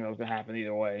really didn't think that was gonna happen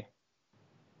either way.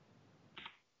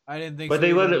 I didn't think but so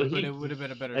they either, let it, but it would have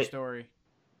been a better story.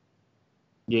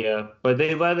 Yeah, but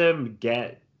they let him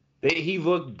he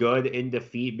looked good in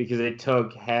defeat because it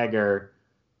took Hager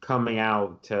coming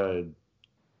out for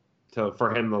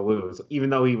him to lose,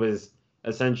 even though he was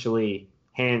essentially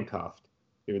handcuffed.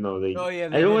 Even though I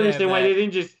don't understand why they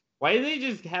didn't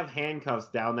just have handcuffs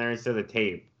down there instead of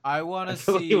tape. I want to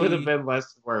see. Like it would have been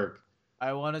less work.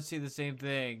 I want to see the same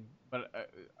thing, but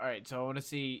all right. So I want to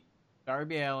see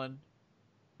Darby Allin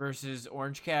versus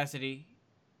Orange Cassidy.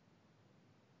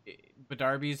 But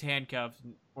Darby is handcuffed.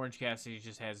 And Orange Cassidy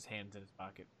just has his hands in his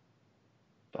pocket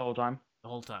the whole time. The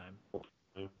whole time.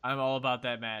 I'm all about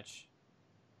that match.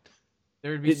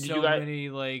 There would be so many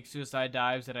like suicide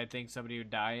dives that I think somebody would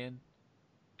die in.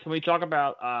 Can we talk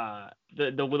about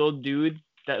the little dude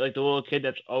that like the little kid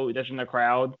that's in the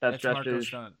crowd that's dressed Marco as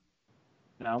Stunt.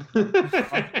 No. The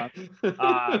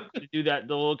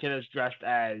little kid that's dressed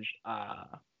as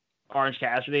Orange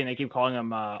Cassidy, and they keep calling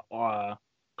him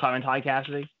Clementine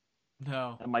Cassidy.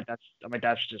 No. That's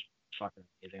just fucking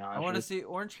amazing. Honestly. I want to see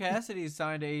Orange Cassidy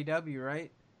signed to AEW,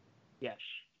 right? Yes.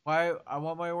 Why? I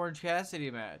want my Orange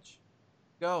Cassidy match.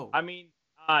 Go. I mean,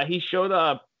 he showed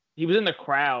up. He was in the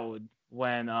crowd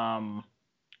when it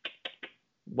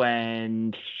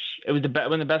was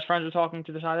when the best friends were talking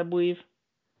to the side, I believe.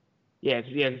 Yeah,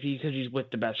 because he's with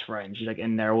the best friends. He's like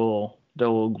in their little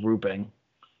grouping.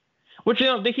 Which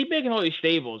they keep making all these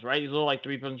stables, right? These little like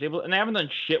 3-person stables, and they haven't done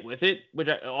shit with it, which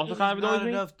also kind of annoys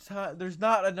me. There's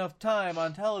not enough time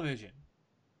on television.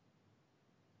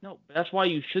 No, but that's why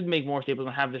you should make more stables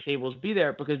and have the stables be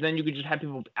there, because then you could just have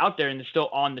people out there and they're still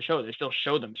on the show. They still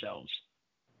show themselves.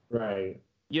 Right.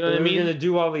 You know what I mean? You're gonna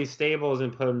do all these stables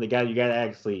and put them together. You gotta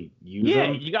actually use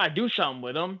them. Yeah, you gotta do something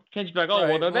with them. Can't just be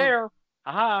like, they're there.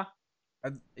 Aha.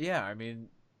 Yeah, I mean,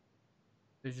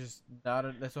 there's just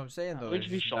not. That's what I'm saying though. There's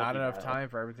just not enough time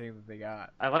for everything that they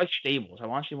got. I like stables. I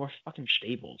want to see more fucking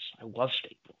stables. I love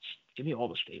stables. Give me all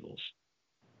the stables.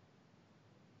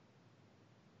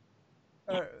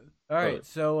 All right.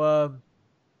 So,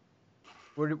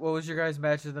 what was your guys'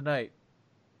 match of the night?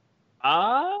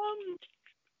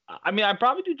 I mean, I'd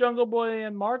probably do Jungle Boy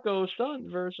and Marco Stunt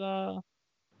versus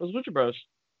Lucha Bros.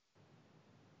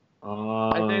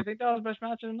 I think that was the best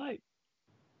match of the night.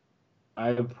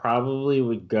 I probably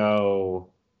would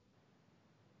go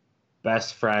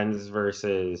Best Friends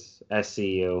versus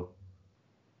SCU.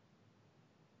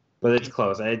 But it's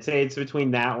close. I'd say it's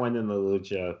between that one and the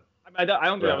Lucha. I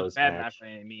don't think that was a bad match by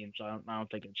any means. So I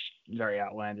don't think it's very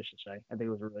outlandish to say. I think it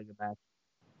was a really good match.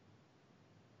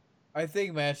 I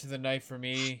think match of the night for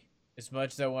me, as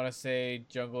much as I want to say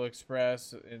Jungle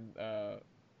Express and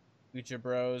Lucha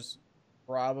Bros,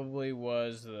 probably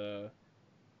was the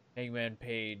Hangman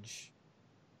Page,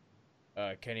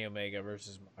 Kenny Omega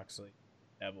versus Moxley.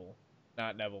 Neville.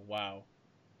 Not Neville, wow.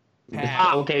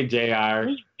 Pat. Okay, JR.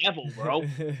 Who's Neville, bro?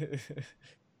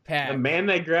 Pat. The man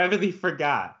that gravity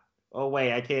forgot. Oh,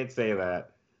 wait, I can't say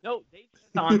that. No,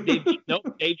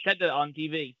 Dave said that on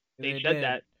TV. Dave said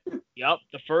that. Yep,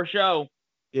 the first show.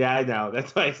 Yeah, I know.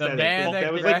 That's why I said it.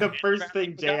 That was like the first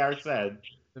thing JR said.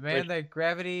 The man that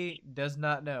gravity does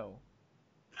not know.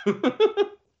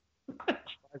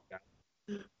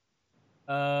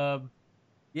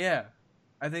 Yeah.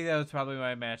 I think that was probably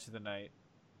my match of the night.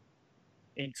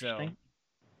 Interesting.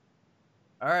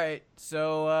 All right.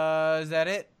 So, is that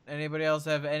it? Anybody else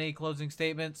have any closing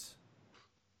statements?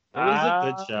 It was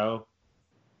a good show.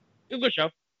 It was a good show.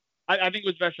 I think it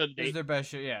was the best show to date. It was their best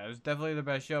show. Yeah, it was definitely their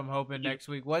best show. I'm hoping next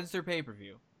week. When's their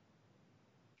pay-per-view?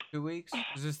 2 weeks?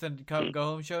 Is this the go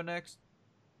home show next?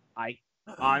 I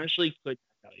Honestly, could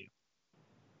not tell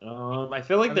you. I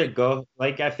feel like I they mean- go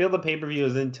like I feel the pay-per-view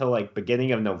is until like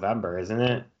beginning of November, isn't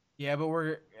it? Yeah, but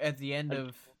we're at the end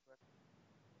of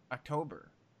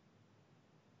October.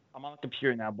 I'm on the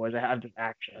computer now, boys. I have this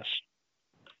access.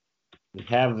 We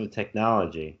have the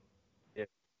technology.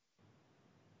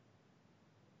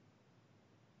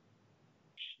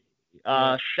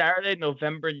 Saturday,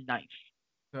 November 9th.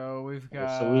 So we've So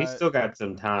we got still got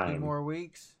some 2 time. more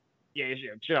weeks. Yeah,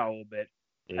 still got a little bit.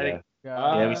 Yeah. I think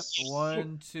Got Yeah, we-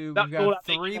 one, two. That- We've well, got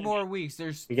that makes 3 sense. more weeks.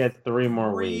 There's We got 3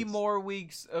 more three weeks. more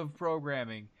weeks of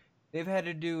programming. They've had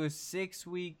to do a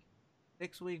 6-week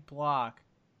block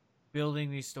building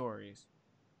these stories,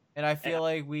 and I feel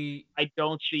like I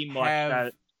don't see much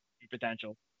have-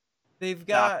 potential. they've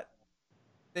got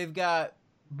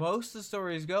most of the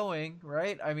stories going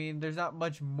right. I mean, there's not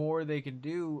much more they can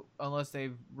do unless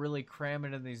they really cram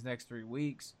it in these next 3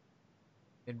 weeks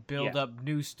and build up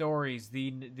new stories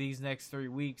these next 3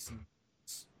 weeks and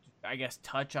I guess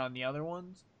touch on the other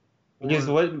ones. Because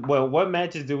what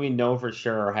matches do we know for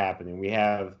sure are happening? We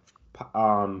have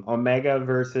Omega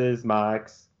versus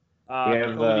Mox. We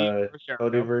have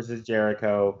Cody versus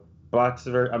Jericho. Bucks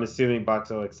I'm assuming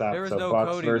Bucks will accept. There was so no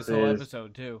Bucks Cody versus. this whole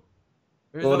episode too.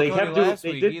 There was Well, no they Cody kept doing. last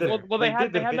They week did either. the. Well, they they had-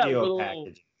 did the they had that video little-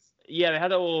 packages. Yeah, they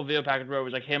had that little video package where it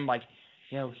was like him, like,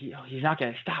 he's not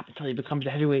gonna stop until he becomes the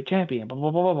heavyweight champion. Blah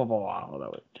blah blah blah blah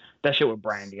blah. That shit with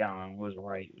Brandy, I don't know, was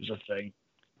right. It was a thing.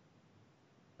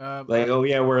 Like, oh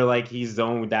yeah, where like he's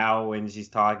zoned out when she's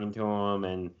talking to him,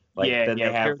 and like then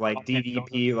they have like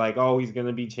DDP, like, oh, he's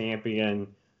gonna be champion.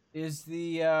 Is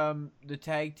the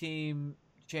tag team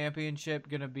championship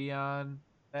gonna be on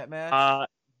that match?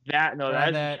 That Around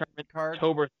is that determined card?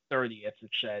 October 30th. It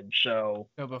said so.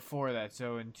 So before that,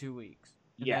 so in 2 weeks.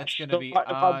 And Yes, that's gonna so be it'll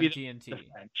probably on be TNT.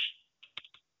 Defense.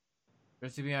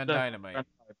 It's to be on The- Dynamite.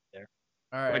 There.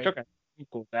 All right. Which, okay, I'm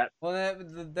cool with that. Well,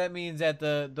 that means that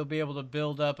they'll be able to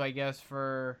build up, I guess,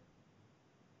 for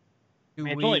 2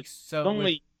 Man, it's only- weeks. So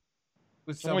only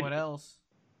with it's only- someone else.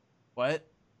 What?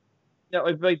 No,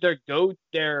 it's like their go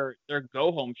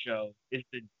home show is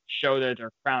the show that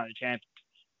they're crowning champion.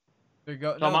 They're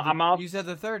go. So No, I'm off- you said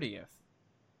the 30th.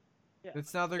 Yeah.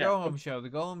 It's not their Yeah. go home show. The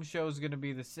go home show is gonna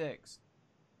be the 6th.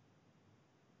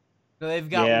 So they've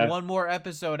got Yeah. one more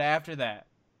episode after that.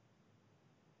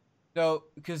 So,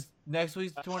 because next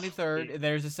week's 23rd,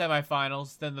 there's the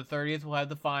semifinals. Then the 30th will have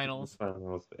the finals.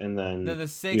 And then Then the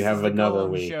 6th you have is the another go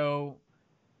home week. show.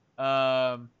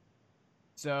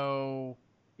 So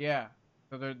yeah.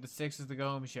 So the 6th is the go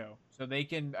home show. So they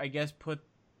can, I guess,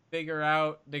 figure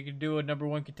out they can do a number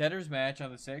 1 contenders match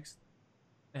on the 6th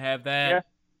and have that Yeah.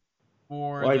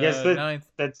 for Well, I guess the 9th.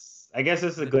 that's a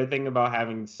good thing about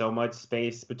having so much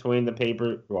space between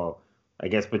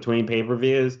between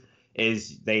pay-per-views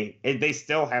is they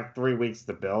still have 3 weeks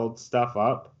to build stuff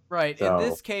up. Right. So- In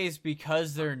this case,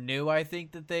 because they're new, I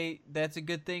think that's a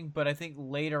good thing. But I think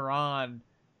later on,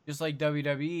 just like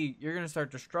WWE, you're gonna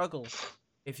start to struggle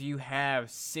if you have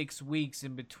 6 weeks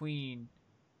in between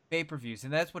pay-per-views,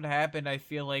 and that's what happened. I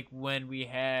feel like when we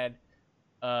had,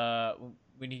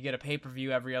 when you get a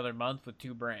pay-per-view every other month with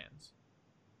 2 brands,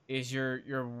 is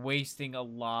you're wasting a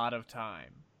lot of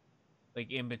time,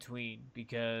 like in between,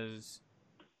 because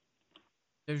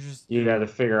there's just You got to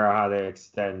figure out how to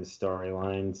extend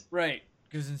storylines. right,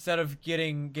 because instead of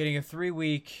getting a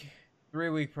 3-week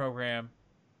program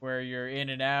where you're in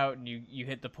and out and you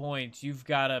hit the points, you've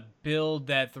got to build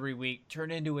that 3-week,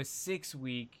 turn into a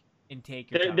 6-week, and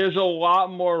take your time. There's a lot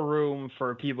more room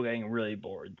for people getting really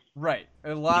bored. Right,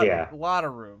 a lot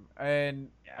of room, and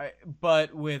Yeah.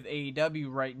 but with AEW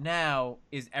right now,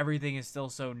 everything is still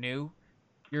so new.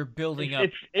 You're building up.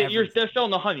 They're still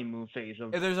in the honeymoon phase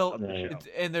of. And there's of the show.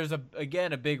 and there's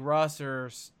a big roster,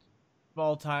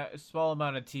 small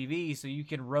amount of TV, so you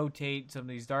can rotate some of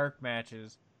these dark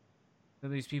matches, some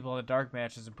of these people in the dark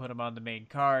matches, and put them on the main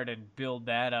card and build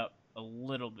that up a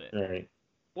little bit. Right.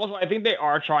 Also, I think they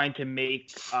are trying to make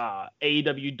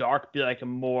AEW Dark be like a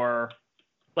more,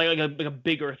 like a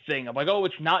bigger thing of like, oh,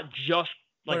 it's not just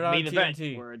like Put it on main event.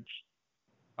 TNT. Where it's,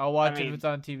 I'll watch I it mean- if it's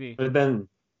on TV. But then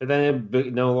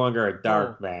it no longer a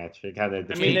dark Cool. match. It kind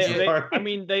of I mean,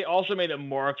 Change they also made it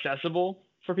more accessible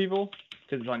for people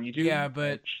because it's on YouTube. Yeah, and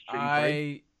but it's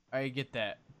stream-free. I get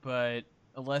that, but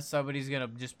unless somebody's gonna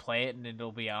just play it and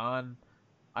it'll be on,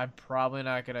 I'm probably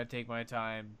not gonna take my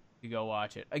time to go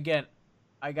watch it. Again,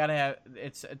 I gotta have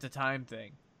it's a time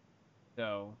thing,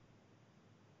 so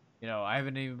I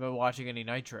haven't even been watching any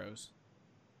Nitros.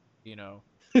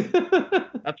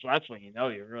 That's when you know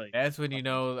you're really. That's when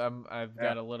I've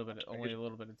got only a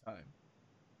little bit of time.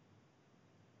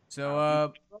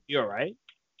 So You're right.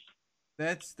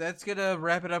 that's gonna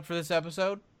wrap it up for this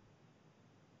episode.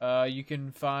 You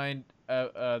can find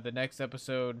the next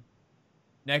episode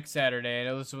next Saturday. I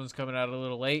know this one's coming out a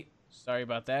little late. Sorry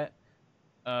about that.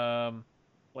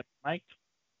 Like Mike?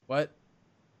 What?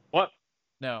 What?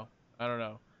 No, I don't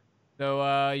know.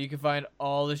 So you can find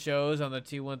all the shows on the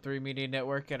T13 Media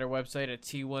Network at our website at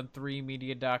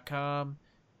t13media.com.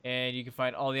 And you can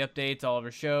find all the updates, all of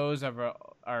our shows,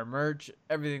 our merch,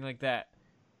 everything like that.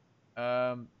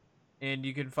 And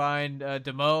you can find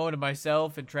Damone and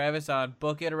myself and Travis on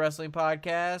Book It, a wrestling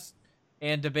podcast,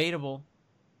 and Debatable.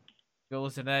 Go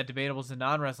listen to that. Debatable's a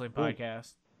non-wrestling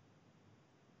podcast.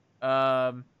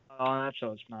 Oh, that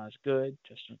show's not as good.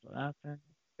 Just for that thing.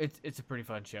 It's a pretty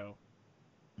fun show.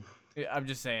 I'm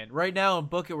just saying. Right now in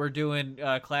Book It, we're doing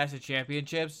Clash of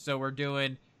Championships. So we're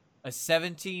doing a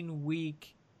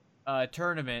 17-week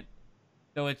tournament.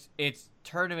 So it's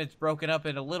tournaments broken up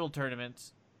into little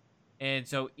tournaments. And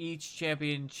so each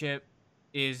championship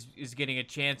is getting a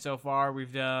chance so far.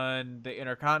 We've done the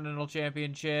Intercontinental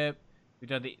Championship. We've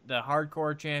done the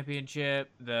Hardcore Championship,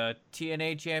 the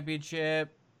TNA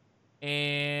Championship,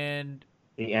 and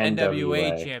The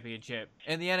NWA Championship,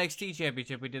 and the NXT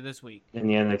Championship we did this week. And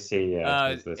the NXT,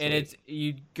 yeah. And it's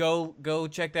you go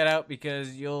check that out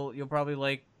because you'll probably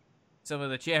like some of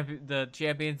the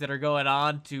champions that are going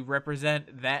on to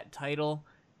represent that title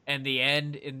and the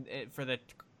end for the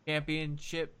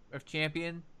championship of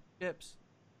championships.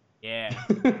 Yeah,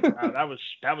 That was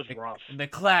rough. the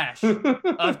Clash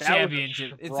of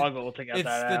Championships. It's a struggle to get it's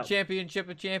that the out. championship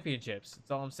of championships.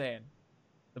 That's all I'm saying.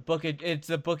 It's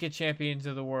the Book It champions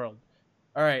of the world.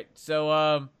 All right,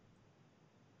 so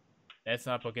that's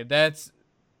not Book It. That's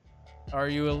Are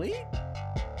You Elite?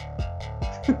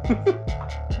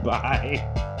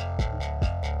 Bye.